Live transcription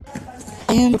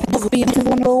I am never be a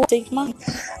man. Take mine.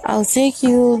 I'll take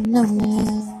you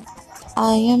nowhere.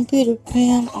 I am Peter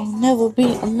Pan. I'll never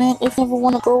be a man. If you ever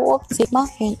wanna grow up, take my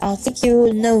hand. I'll take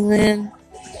you nowhere.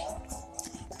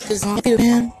 'Cause I'm Peter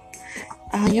Pan.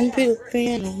 I am Peter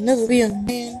Pan. I'll never be a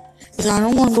man. 'Cause I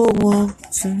don't wanna grow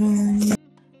up tonight.